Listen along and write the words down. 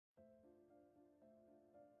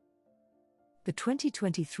The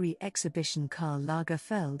 2023 exhibition Karl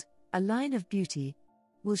Lagerfeld, A Line of Beauty,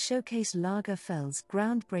 will showcase Lagerfeld's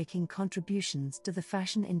groundbreaking contributions to the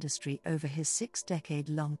fashion industry over his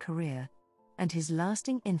 6-decade-long career, and his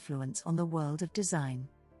lasting influence on the world of design.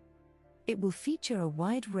 It will feature a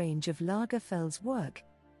wide range of Lagerfeld's work,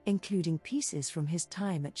 including pieces from his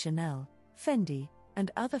time at Chanel, Fendi,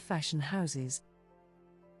 and other fashion houses,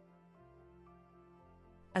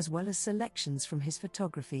 as well as selections from his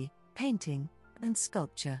photography, painting, and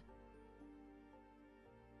sculpture.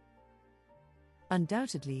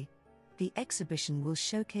 Undoubtedly, the exhibition will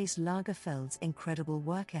showcase Lagerfeld's incredible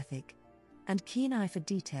work ethic and keen eye for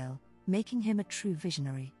detail, making him a true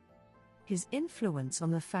visionary. His influence on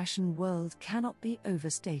the fashion world cannot be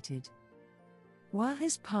overstated. While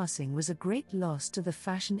his passing was a great loss to the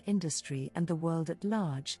fashion industry and the world at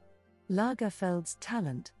large, Lagerfeld's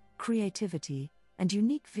talent, creativity, and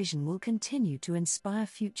unique vision will continue to inspire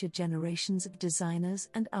future generations of designers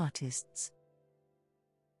and artists.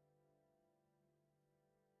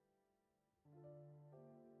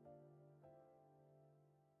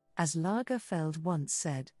 As Lagerfeld once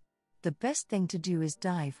said, "The best thing to do is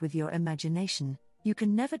dive with your imagination, you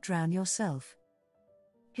can never drown yourself."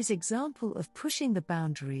 His example of pushing the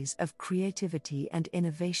boundaries of creativity and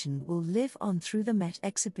innovation will live on through the Met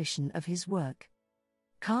exhibition of his work.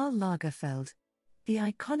 Karl Lagerfeld, the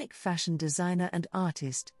iconic fashion designer and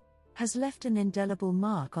artist, has left an indelible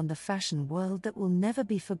mark on the fashion world that will never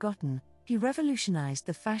be forgotten. He revolutionized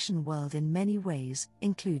the fashion world in many ways,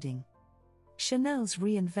 including Chanel's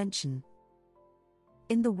reinvention.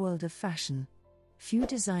 In the world of fashion, few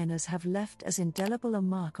designers have left as indelible a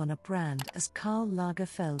mark on a brand as Karl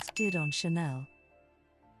Lagerfeld did on Chanel.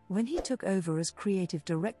 When he took over as creative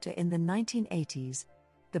director in the 1980s,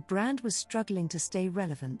 the brand was struggling to stay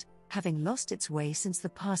relevant, having lost its way since the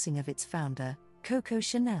passing of its founder, Coco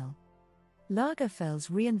Chanel. Lagerfeld's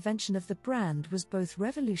reinvention of the brand was both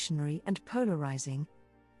revolutionary and polarizing,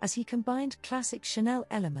 as he combined classic Chanel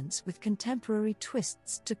elements with contemporary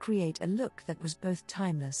twists to create a look that was both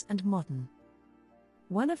timeless and modern.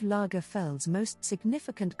 One of Lagerfeld's most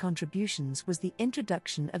significant contributions was the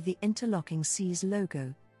introduction of the interlocking C's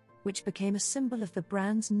logo, which became a symbol of the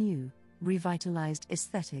brand's new, revitalized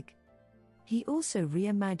aesthetic. He also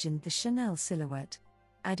reimagined the Chanel silhouette,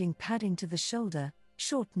 adding padding to the shoulder,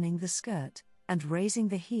 shortening the skirt, and raising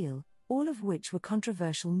the heel, all of which were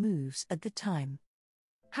controversial moves at the time.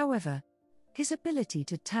 However, his ability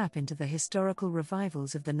to tap into the historical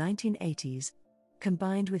revivals of the 1980s,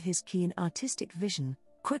 combined with his keen artistic vision,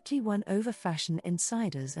 quickly won over fashion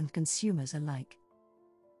insiders and consumers alike.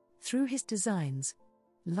 Through his designs,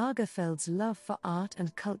 Lagerfeld's love for art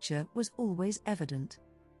and culture was always evident.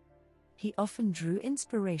 He often drew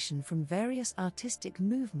inspiration from various artistic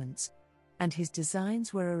movements, and his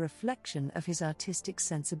designs were a reflection of his artistic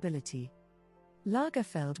sensibility.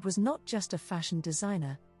 Lagerfeld was not just a fashion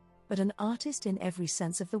designer, but an artist in every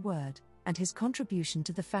sense of the word, and his contribution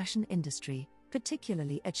to the fashion industry,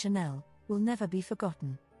 particularly at Chanel, will never be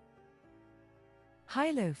forgotten.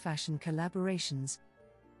 High-low fashion collaborations.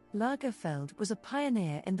 Lagerfeld was a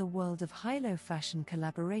pioneer in the world of high-low fashion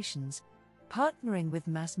collaborations, partnering with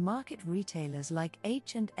mass-market retailers like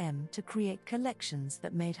H&M to create collections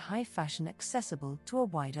that made high fashion accessible to a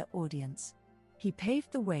wider audience. He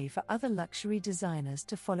paved the way for other luxury designers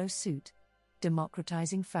to follow suit,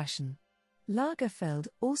 democratizing fashion. Lagerfeld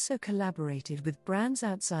also collaborated with brands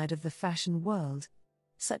outside of the fashion world,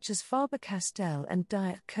 such as Faber-Castell and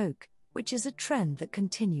Diet Coke, which is a trend that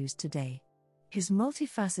continues today. His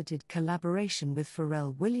multifaceted collaboration with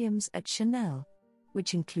Pharrell Williams at Chanel,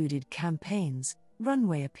 which included campaigns,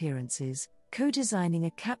 runway appearances, co-designing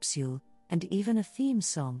a capsule, and even a theme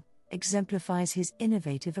song, exemplifies his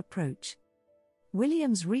innovative approach.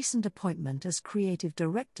 Williams' recent appointment as creative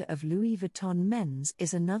director of Louis Vuitton Men's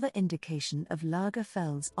is another indication of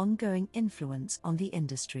Lagerfeld's ongoing influence on the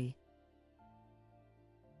industry.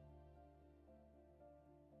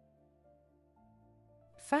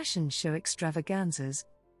 Fashion show extravaganzas.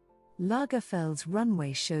 Lagerfeld's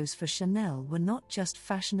runway shows for Chanel were not just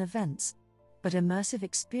fashion events, but immersive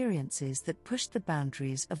experiences that pushed the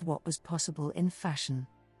boundaries of what was possible in fashion.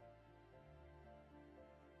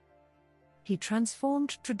 He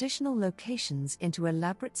transformed traditional locations into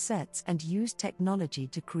elaborate sets and used technology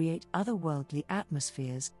to create otherworldly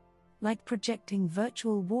atmospheres, like projecting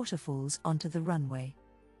virtual waterfalls onto the runway.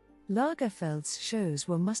 Lagerfeld's shows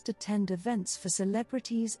were must-attend events for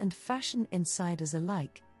celebrities and fashion insiders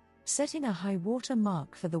alike, setting a high-water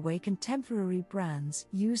mark for the way contemporary brands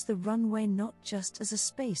use the runway not just as a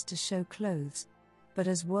space to show clothes, but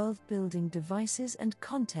as world-building devices and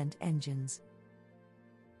content engines.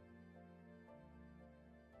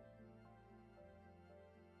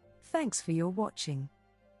 Thanks for your watching.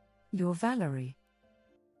 Your Valerie.